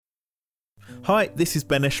Hi, this is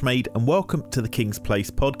Ben Eshmaid and welcome to the King's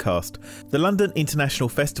Place podcast. The London International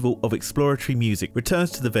Festival of Exploratory Music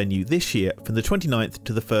returns to the venue this year from the 29th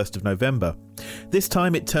to the 1st of November. This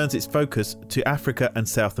time it turns its focus to Africa and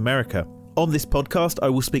South America. On this podcast, I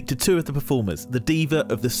will speak to two of the performers, the diva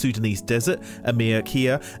of the Sudanese desert, Amir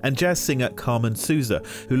Kia, and jazz singer Carmen Souza,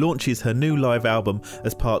 who launches her new live album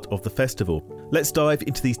as part of the festival. Let's dive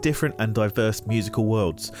into these different and diverse musical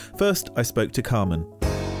worlds. First, I spoke to Carmen.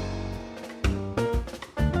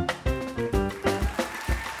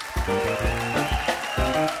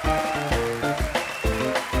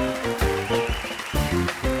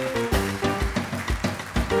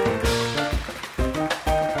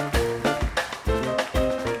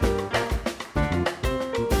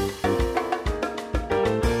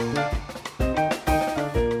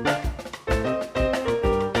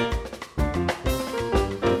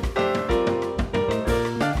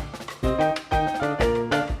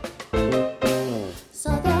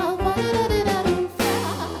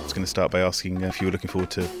 Start by asking if you were looking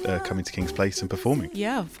forward to coming to King's Place and performing.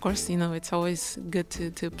 Yeah, of course. It's always good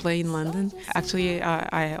to play in London. Actually,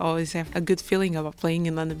 I always have a good feeling about playing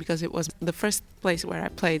in London because it was the first place where I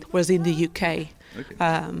played was in the UK,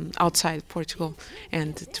 outside Portugal,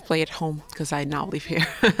 and to play at home because I now live here.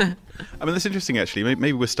 I mean, that's interesting, actually.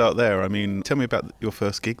 Maybe we'll start there. I mean, tell me about your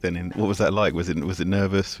first gig then. What was that like? Was it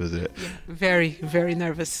nervous? Was it? Yeah, very, very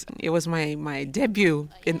nervous. It was my debut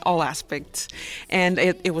in all aspects. And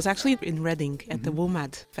it was actually in Reading at the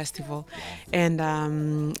WOMAD Festival. And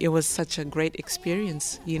it was such a great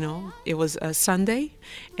experience, It was a Sunday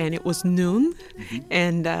and it was noon.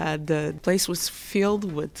 And the place was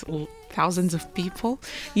filled with thousands of people,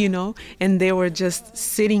 and they were just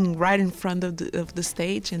sitting right in front of the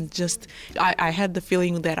stage, and just I had the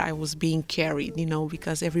feeling that I was being carried,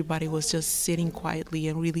 because everybody was just sitting quietly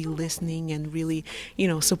and really listening and really,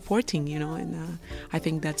 supporting, and I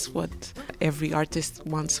think that's what every artist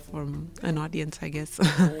wants from an audience, I guess.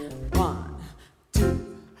 1,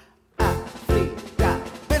 2, Africa,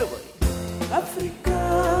 Africa,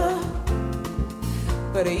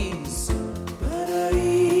 paraíso,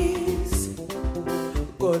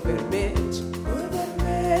 cor vermelha,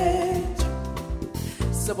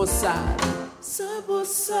 sabor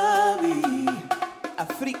sabe,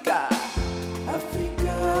 África,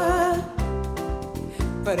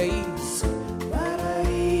 paraíso,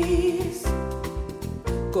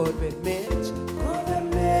 cor vermelha,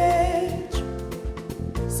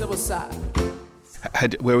 sabor sabe.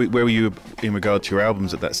 Where were you in regard to your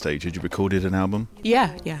albums at that stage? Had you recorded an album?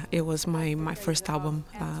 Yeah. It was my first album,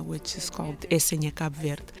 which is called Essenha Cabo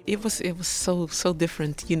Verde. It was so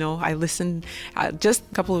different, I listened just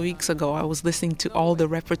a couple of weeks ago. I was listening to all the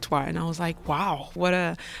repertoire, and I was like, wow, what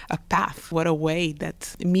a path, what a way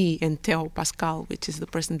that me and Theo Pascal, which is the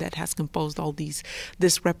person that has composed all this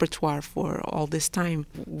repertoire for all this time,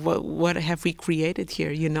 what have we created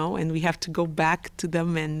here, And we have to go back to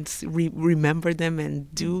them and remember them and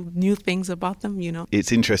do new things about them,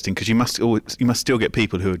 It's interesting because you must still get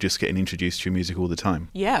people who are just getting introduced to your music all the time.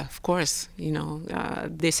 Yeah, of course.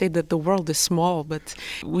 They say that the world is small, but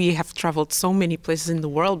we have traveled so many places in the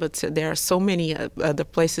world, but there are so many other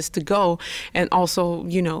places to go, and also,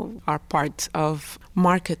 our part of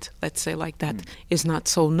market, let's say like that, is not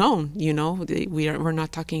so known. We're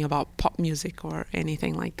not talking about pop music or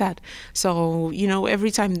anything like that. So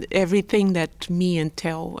everything that me and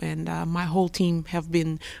Theo and my whole team have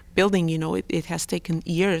been building, it has taken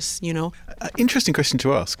years. Interesting question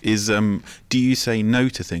to ask is, do you say no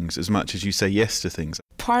to things as much as you say yes to things?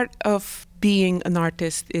 Part of being an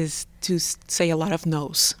artist is to say a lot of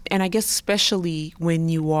no's. And I guess especially when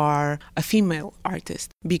you are a female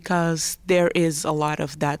artist, because there is a lot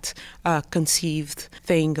of that conceived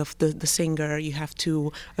thing of the singer. You have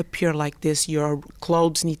to appear like this. Your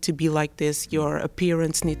clothes need to be like this. Your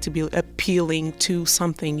appearance need to be appealing to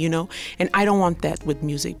something, And I don't want that with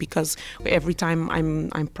music, because every time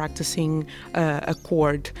I'm practicing a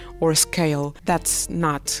chord or a scale, that's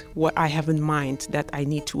not what I have in mind, that I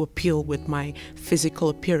need to appeal with my physical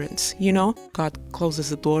appearance. God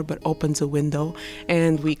closes the door but opens a window,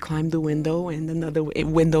 and we climb the window and another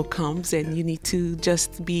window comes, and you need to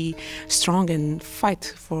just be strong and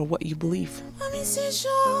fight for what you believe.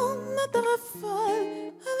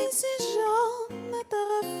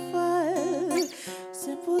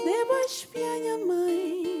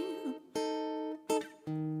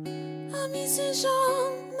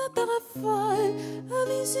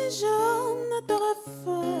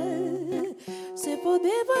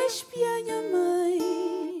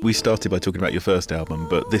 We started by talking about your first album,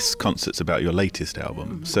 but this concert's about your latest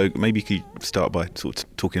album. So maybe you could start by sort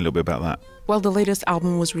of talking a little bit about that. Well, the latest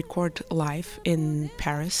album was recorded live in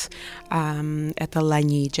Paris at the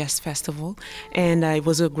LIFEM Jazz Festival. And it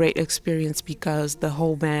was a great experience because the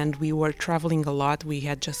whole band, we were traveling a lot. We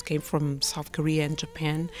had just came from South Korea and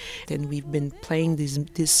Japan. And we've been playing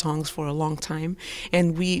these songs for a long time.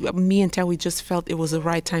 And me and Tel, just felt it was the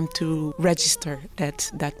right time to register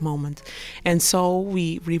that moment. And so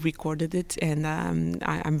we re-recorded it, and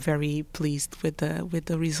I'm very pleased with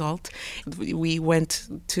the result. We went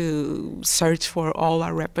to search for all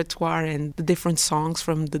our repertoire and the different songs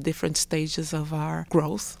from the different stages of our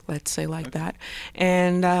growth, let's say like that.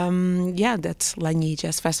 And that's LIFEM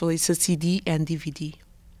Jazz Festival. It's a CD and DVD.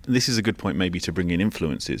 This is a good point maybe to bring in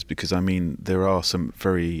influences, because I mean there are some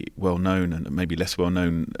very well-known and maybe less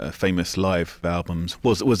well-known famous live albums.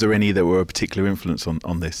 Was there any that were a particular influence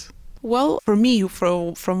on this? Well, for me,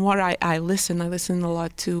 from what I listen a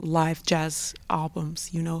lot to live jazz albums,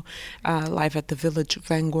 live at the Village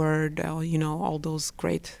Vanguard, all those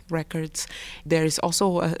great records. There is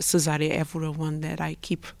also a Cesare Évora one that I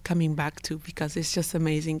keep coming back to because it's just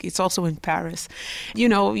amazing. It's also in Paris.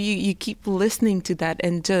 You keep listening to that,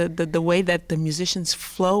 and the way that the musicians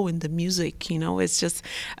flow in the music, it's just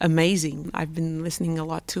amazing. I've been listening a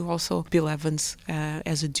lot to also Bill Evans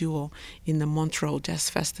as a duo in the Montreux Jazz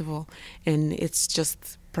Festival. And it's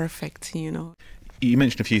just perfect, You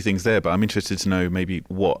mentioned a few things there, but I'm interested to know maybe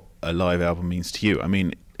what a live album means to you. I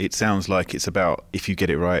mean, it sounds like it's about, if you get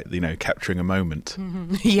it right, capturing a moment.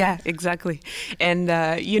 Mm-hmm. Yeah, exactly. And,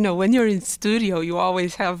 when you're in studio, you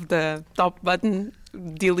always have the top button,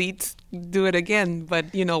 delete, do it again.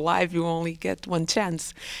 But, live, you only get one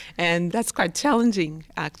chance. And that's quite challenging,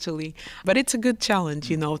 actually. But it's a good challenge,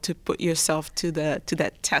 to put yourself to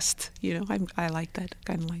that test. I like that,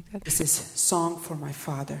 kind of like that. This is Song for My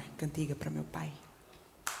Father, Cantiga para meu pai.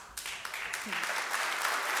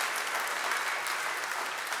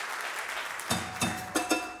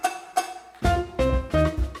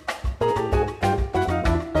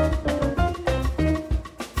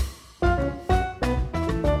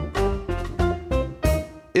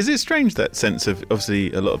 Is it strange, that sense of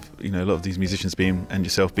obviously a lot of these musicians being, and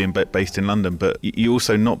yourself being based in London, but you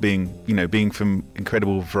also not being from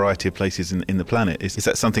incredible variety of places in the planet? Is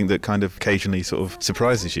that something that kind of occasionally sort of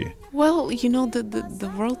surprises you? Well,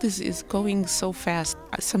 the world is going so fast.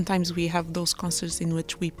 Sometimes we have those concerts in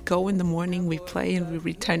which we go in the morning, we play, and we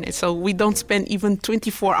return. So we don't spend even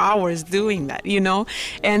 24 hours doing that,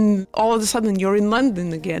 and all of a sudden you're in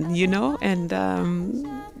London again, and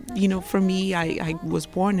for me, I was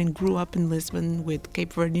born and grew up in Lisbon with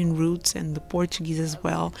Cape Verdean roots and the Portuguese as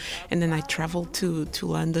well. And then I traveled to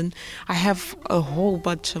London. I have a whole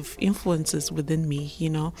bunch of influences within me,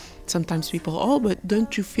 Sometimes people, but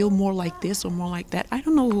don't you feel more like this or more like that? I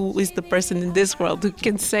don't know who is the person in this world who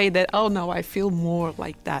can say that, oh no, I feel more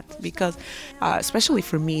like that. Because especially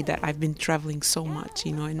for me, that I've been traveling so much,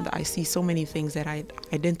 and I see so many things that I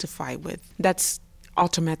identify with. That's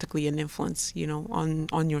automatically an influence,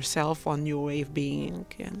 on yourself, on your way of being.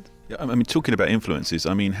 And I mean, talking about influences,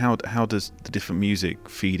 I mean, how does the different music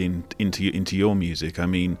feed into your music? I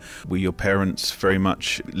mean, were your parents very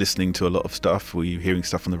much listening to a lot of stuff? Were you hearing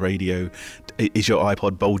stuff on the radio? Is your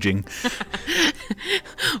iPod bulging?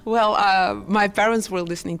 Well, my parents were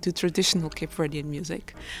listening to traditional Cape Verdean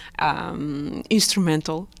music,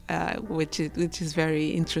 instrumental, which is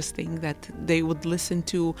very interesting. That they would listen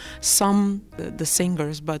to some the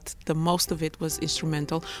singers, but the most of it was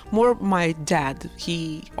instrumental. More my dad,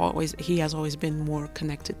 he has always been more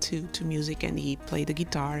connected to music, and he played the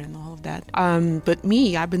guitar and all of that. But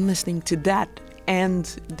me, I've been listening to that and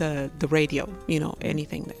the radio,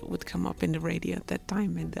 anything that would come up in the radio at that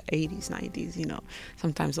time in the 80s, 90s,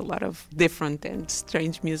 sometimes a lot of different and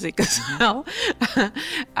strange music as well.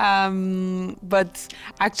 But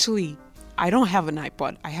actually, I don't have an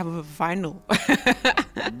iPod. I have a vinyl.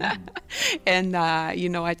 And,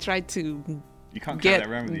 I try to... You can't carry that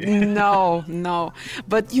around with you. No.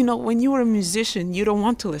 But, when you're a musician, you don't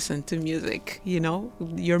want to listen to music,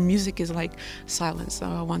 Your music is like silence. So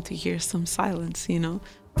I want to hear some silence,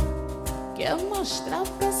 Quer mostrar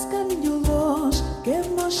pra esse caminho longe, quer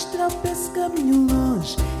mostrar pra esse caminho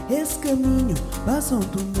longe, esse caminho passa um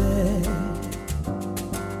Tomé.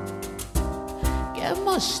 Quer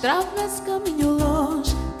mostrar pra esse caminho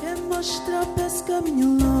longe, quer mostrar pra esse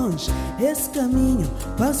caminho longe, esse caminho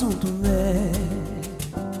passa um Tomé.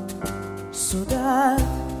 Saudade,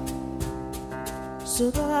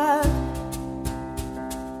 saudade,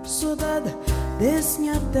 saudade desse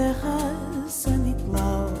minha terra, São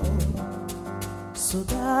Nicolau.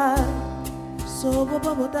 Saudade, sou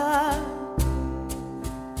bababodá.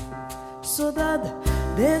 Saudade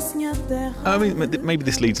Desce minha terra. I mean, maybe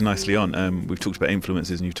this leads nicely on. We've talked about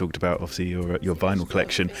influences, and you've talked about obviously your vinyl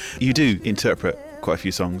collection. You do interpret quite a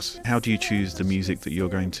few songs. How do you choose the music that you're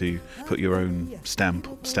going to put your own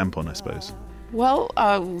stamp on, I suppose? Well,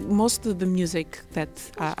 most of the music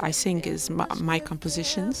that I sing is my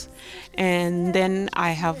compositions, and then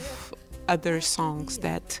I have other songs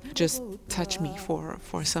that just touch me for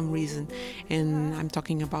some reason. And I'm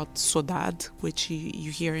talking about Saudade, which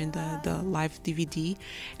you hear in the live DVD,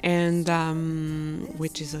 and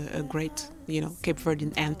which is a great, Cape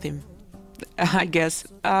Verdean anthem, I guess.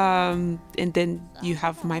 And then you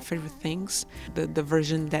have My Favorite Things. The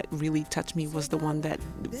version that really touched me was the one that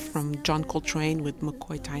from John Coltrane with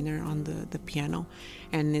McCoy Tyner on the piano,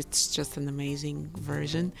 and it's just an amazing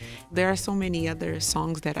version. There are so many other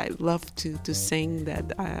songs that I love to sing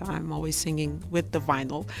that I'm always singing with the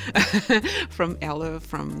vinyl from Ella,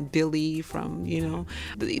 from Billy, from,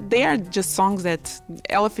 they are just songs that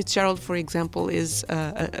Ella Fitzgerald, for example, is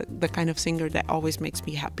the kind of singer that always makes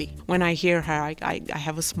me happy. When I hear her, I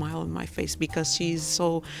have a smile on my face because she's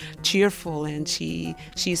so cheerful and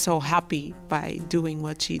she's so happy by doing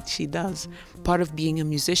what she does. Part of being a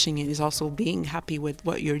musician is also being happy with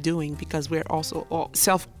what you're doing, because we're also all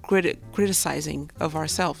self-criticizing of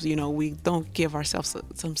ourselves. We don't give ourselves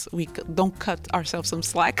we don't cut ourselves some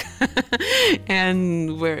slack,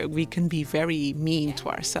 and we can be very mean to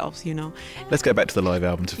ourselves. Let's go back to the live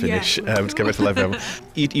album to finish. Yeah. Let's go back to the live album.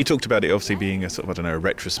 You talked about it obviously being a sort of, a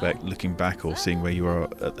retrospect, looking back or seeing where you are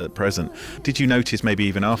at present. Did you notice maybe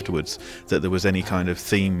even afterwards that there was any kind of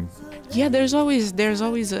theme? Yeah, there's always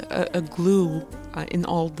a glue in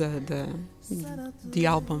all the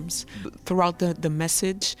albums, throughout the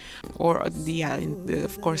message, or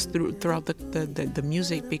of course throughout the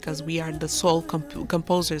music, because we are the sole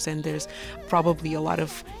composers, and there's probably a lot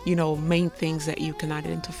of main things that you can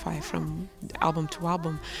identify from album to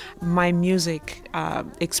album. My music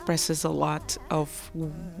expresses a lot of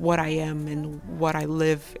what I am and what I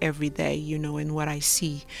live every day, and what I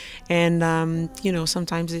see, and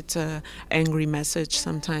sometimes it's a angry message,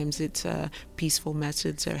 sometimes it's a peaceful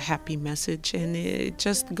message, a happy message, and it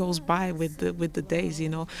just goes by with the days.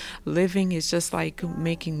 Living is just like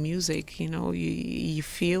making music. You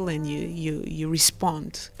feel and you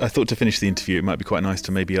respond. I thought to finish the interview it might be quite nice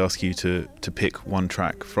to maybe ask you to pick one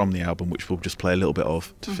track from the album, which we'll just play a little bit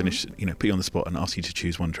of to finish, put you on the spot and ask you to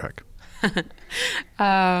choose one track.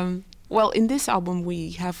 Well, in this album,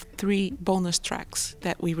 we have 3 bonus tracks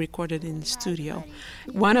that we recorded in the studio.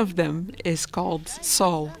 One of them is called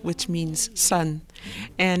Sol, which means sun.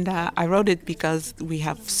 And I wrote it because we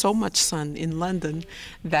have so much sun in London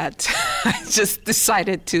that I just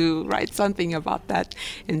decided to write something about that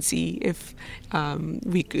and see if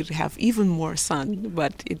we could have even more sun,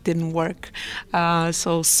 but it didn't work.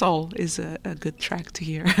 So Sol is a good track to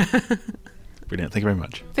hear. Brilliant. Thank you very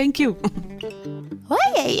much. Thank you.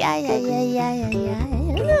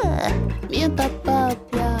 Minta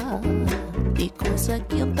papia di cosa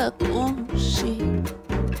quinta conchi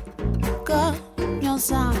Canho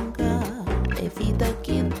zanga e vida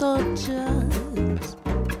quinto just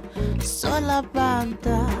Sola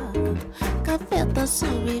banda cafeta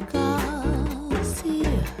subicasi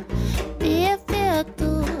E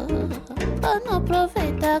efeito para não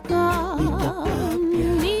aproveitar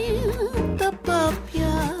Minta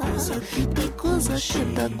papia di cosa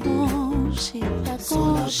quinta conchi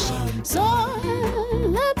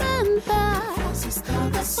Sola banda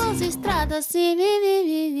Após estrada se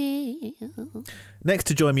vive. Next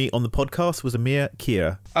to join me on the podcast was Amir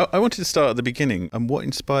Kira. I wanted to start at the beginning. And what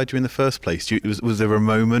inspired you in the first place? Was there a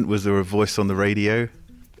moment? Was there a voice on the radio?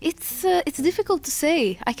 It's difficult to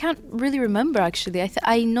say. I can't really remember, actually.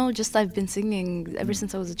 I know just I've been singing ever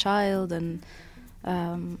since I was a child, and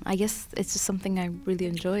I guess it's just something I really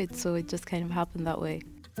enjoyed, so it just kind of happened that way.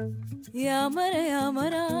 يا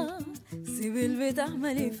مرة سيبي البيت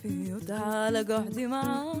اعملي فيه وتعالى قعدي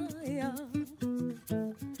معايا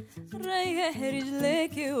ريح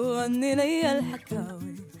رجليكي وغني لي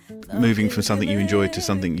الحكاوي. Moving from something you enjoyed to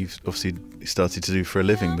something you've obviously started to do for a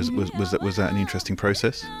living, was that an interesting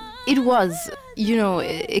process? It was,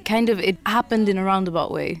 it happened in a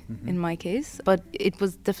roundabout way in my case, but it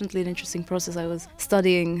was definitely an interesting process. I was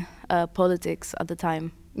studying politics at the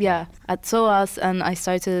time. Yeah, at SOAS, and I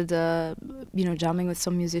started, jamming with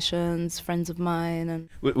some musicians, friends of mine. And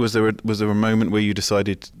was there a moment where you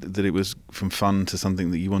decided that it was from fun to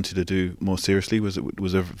something that you wanted to do more seriously? Was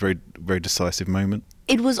a very, very decisive moment?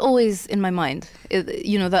 It was always in my mind.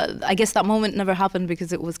 I guess that moment never happened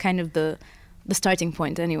because it was kind of the the starting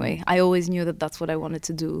point anyway. I always knew that that's what I wanted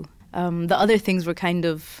to do. The other things were kind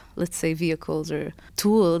of, let's say, vehicles or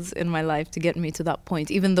tools in my life to get me to that point,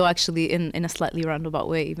 even though actually in a slightly roundabout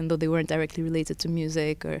way, even though they weren't directly related to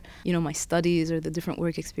music or, my studies or the different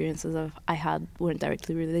work experiences I had weren't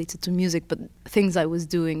directly related to music, but things I was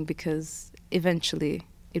doing because eventually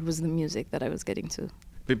it was the music that I was getting to.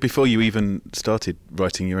 Before you even started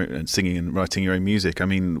writing your own, singing and writing your own music, I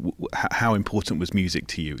mean, how important was music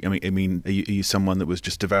to you? I mean, are you someone that was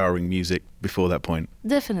just devouring music before that point?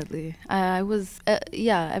 Definitely. I was,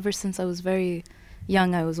 ever since I was very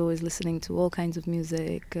young, I was always listening to all kinds of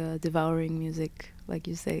music, devouring music, like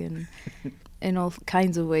you say, in all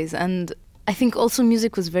kinds of ways. And I think also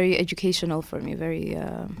music was very educational for me, very...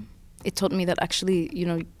 it taught me that actually,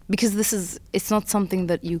 because it's not something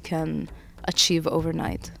that you can achieve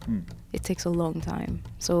overnight. It takes a long time.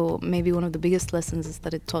 So maybe one of the biggest lessons is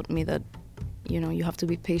that it taught me that, you have to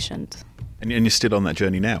be patient. And you're still on that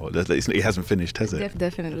journey now. It hasn't finished, has it?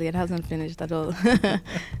 Definitely, it hasn't finished at all.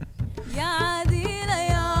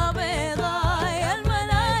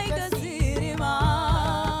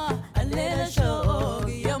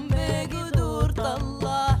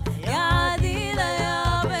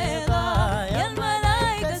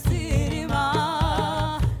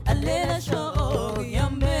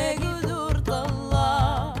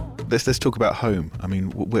 Let's talk about home. I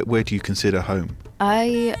mean, where do you consider home?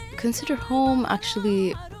 I consider home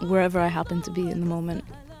actually wherever I happen to be in the moment.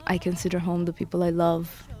 I consider home the people I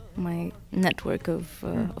love, my network of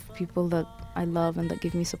people that I love and that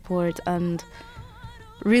give me support. And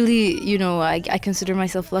really, I consider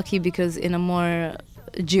myself lucky because in a more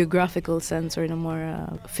geographical sense or in a more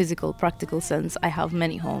physical, practical sense, I have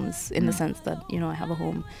many homes in the sense that, I have a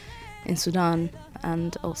home in Sudan,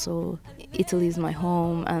 and also Italy is my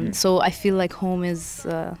home, and so I feel like home is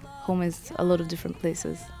a lot of different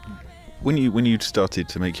places. When you started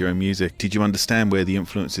to make your own music, did you understand where the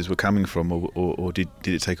influences were coming from, or did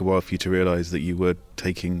it take a while for you to realise that you were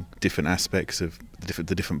taking different aspects of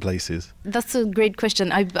the different places? That's a great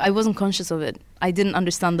question. I wasn't conscious of it. I didn't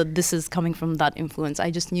understand that this is coming from that influence. I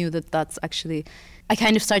just knew that that's actually... I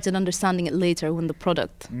kind of started understanding it later when the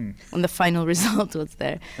product, when the final result was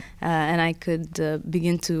there. And I could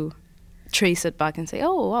begin to trace it back and say,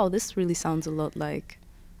 oh, wow, this really sounds a lot like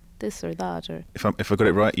this or that. Or If I got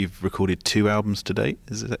it right, you've recorded 2 albums to date.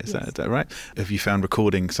 Is that right? Have you found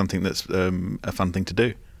recording something that's a fun thing to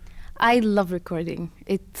do? I love recording.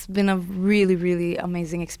 It's been a really, really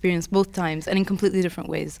amazing experience both times and in completely different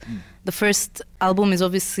ways. The first album is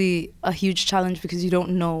obviously a huge challenge because you don't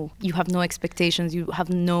know. You have no expectations. You have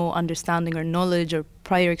no understanding or knowledge or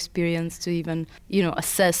prior experience to even,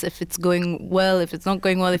 assess if it's going well, if it's not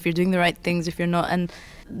going well, if you're doing the right things, if you're not. And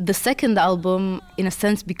the second album, in a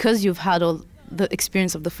sense, because you've had all the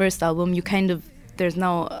experience of the first album, there's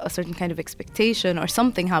now a certain kind of expectation or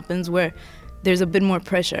something happens where there's a bit more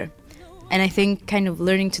pressure. And I think kind of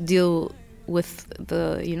learning to deal with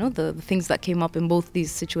the things that came up in both these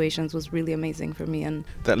situations was really amazing for me. And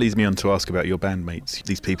that leads me on to ask about your bandmates,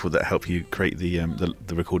 these people that help you create the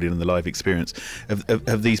recording and the live experience.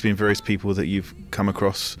 Have these been various people that you've come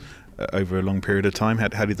across over a long period of time?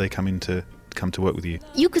 How did they come to work with you?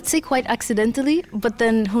 You could say quite accidentally, but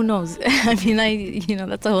then who knows? I mean,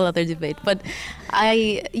 that's a whole other debate. But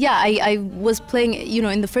I was playing,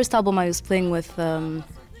 in the first album I was playing with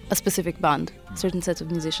a specific band, a certain set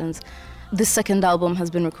of musicians. This second album has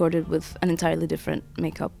been recorded with an entirely different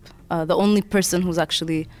makeup. The only person who's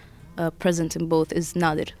actually present in both is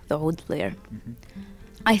Nadir, the oud player.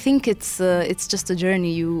 I think it's just a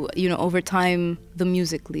journey. You over time the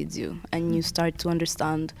music leads you, and you start to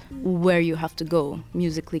understand where you have to go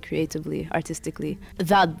musically, creatively, artistically.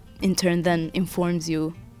 That in turn then informs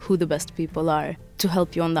you who the best people are to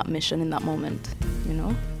help you on that mission in that moment.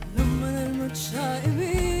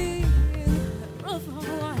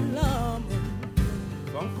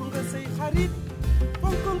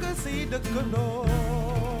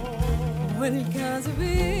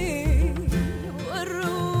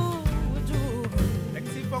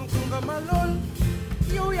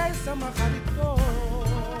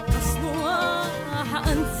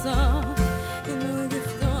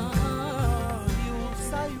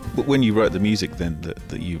 But when you write the music then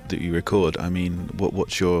that you record, I mean,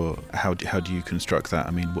 what's your how do you construct that?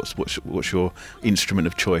 I mean, what's your instrument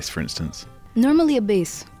of choice, for instance? Normally a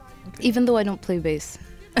bass, even though I don't play bass.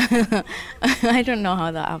 I don't know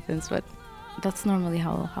how that happens, but that's normally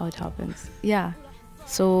how it happens. Yeah.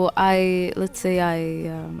 So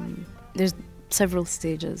there's several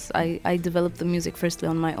stages. I developed the music firstly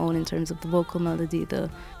on my own in terms of the vocal melody, the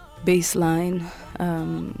bass line,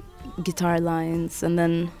 guitar lines, and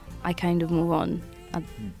then I kind of move on at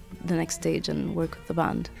the next stage and work with the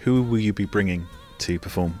band. Who will you be bringing to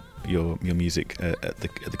perform your music at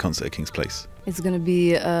the concert at King's Place? It's going to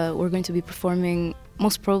be, we're going to be performing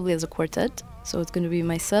most probably as a quartet. So it's going to be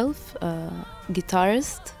myself,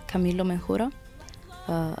 guitarist Camilo Menjura,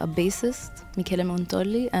 a bassist Michele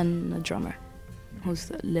Montolli, and a drummer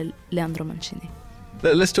who's Leandro Mancini.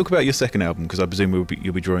 Let's talk about your second album, because I presume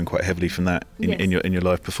you'll be drawing quite heavily from that in your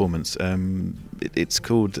live performance. It's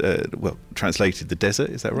called, translated, The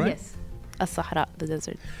Desert, is that right? Yes, As-Sahara, the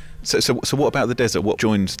desert. So what about the desert? What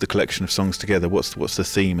joins the collection of songs together? What's the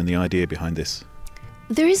theme and the idea behind this?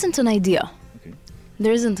 There isn't an idea. Okay.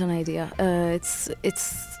 There isn't an idea. It's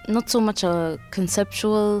not so much a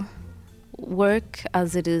conceptual work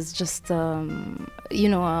as it is just a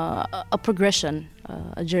progression,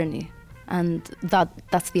 a journey, and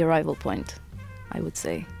that's the arrival point, I would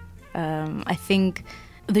say. I think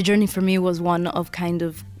the journey for me was one of kind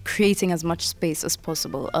of creating as much space as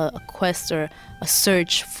possible, a quest or a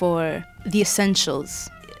search for the essentials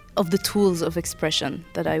of the tools of expression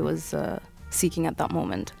that I was seeking at that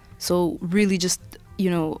moment. So really just,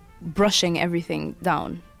 brushing everything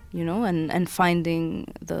down, and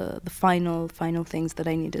finding the final things that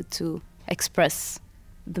I needed to express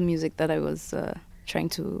the music that I was trying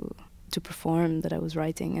to perform, that I was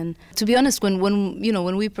writing. And to be honest, when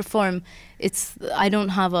we perform, I don't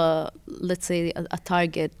have a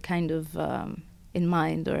target kind of in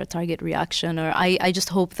mind, or a target reaction, or I just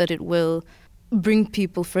hope that it will bring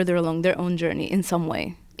people further along their own journey in some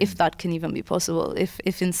way, if that can even be possible.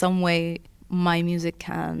 If in some way my music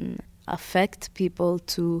can affect people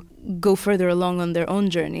to go further along on their own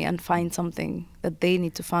journey and find something that they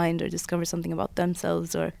need to find, or discover something about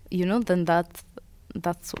themselves, or then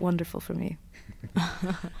that's wonderful for me.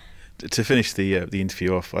 To finish the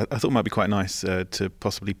interview off, I thought it might be quite nice to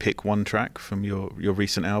possibly pick one track from your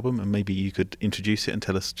recent album, and maybe you could introduce it and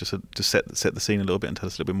tell us, just to set the scene a little bit, and tell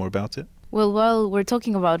us a little bit more about it. Well, while we're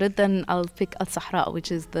talking about it, then I'll pick Al-Sahra,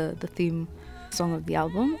 which is the theme song of the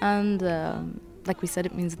album, and like we said,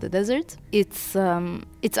 it means the desert. It's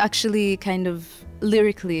actually kind of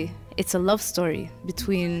lyrically, it's a love story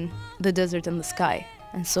between the desert and the sky.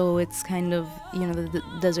 And so it's kind of, the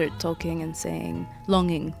desert talking and saying,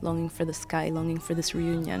 longing for the sky, longing for this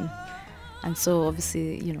reunion. And so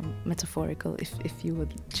obviously, metaphorical, if you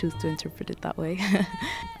would choose to interpret it that way.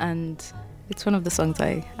 And it's one of the songs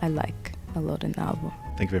I like a lot in the album.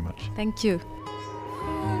 Thank you very much. Thank you.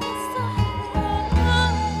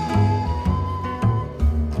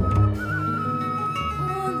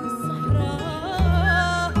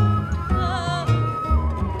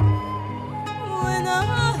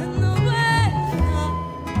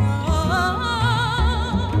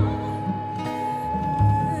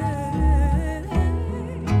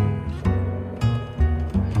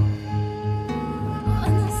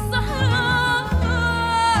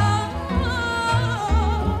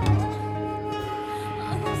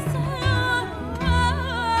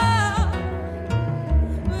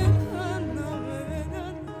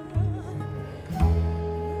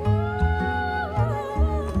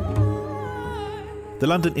 The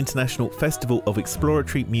London International Festival of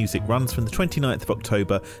Exploratory Music runs from the 29th of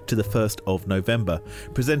October to the 1st of November,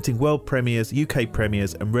 presenting world premieres, UK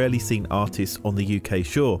premieres and rarely seen artists on the UK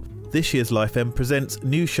shore. This year's LIFEM presents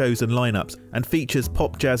new shows and lineups and features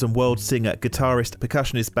pop, jazz and world singer, guitarist,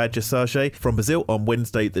 percussionist Badja Sargé from Brazil on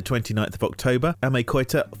Wednesday the 29th of October, Ame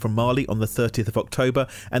Koita from Mali on the 30th of October,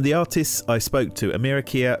 and the artists I spoke to, Amira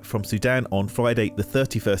Kia from Sudan on Friday the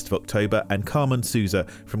 31st of October, and Carmen Souza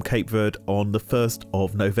from Cape Verde on the 1st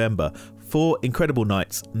of November. 4 incredible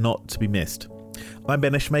nights not to be missed. I'm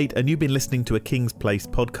Ben Eshmaid and you've been listening to a King's Place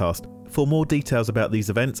podcast. For more details about these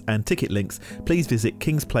events and ticket links, please visit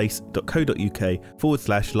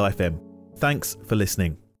kingsplace.co.uk/LIFEM. Thanks for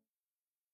listening.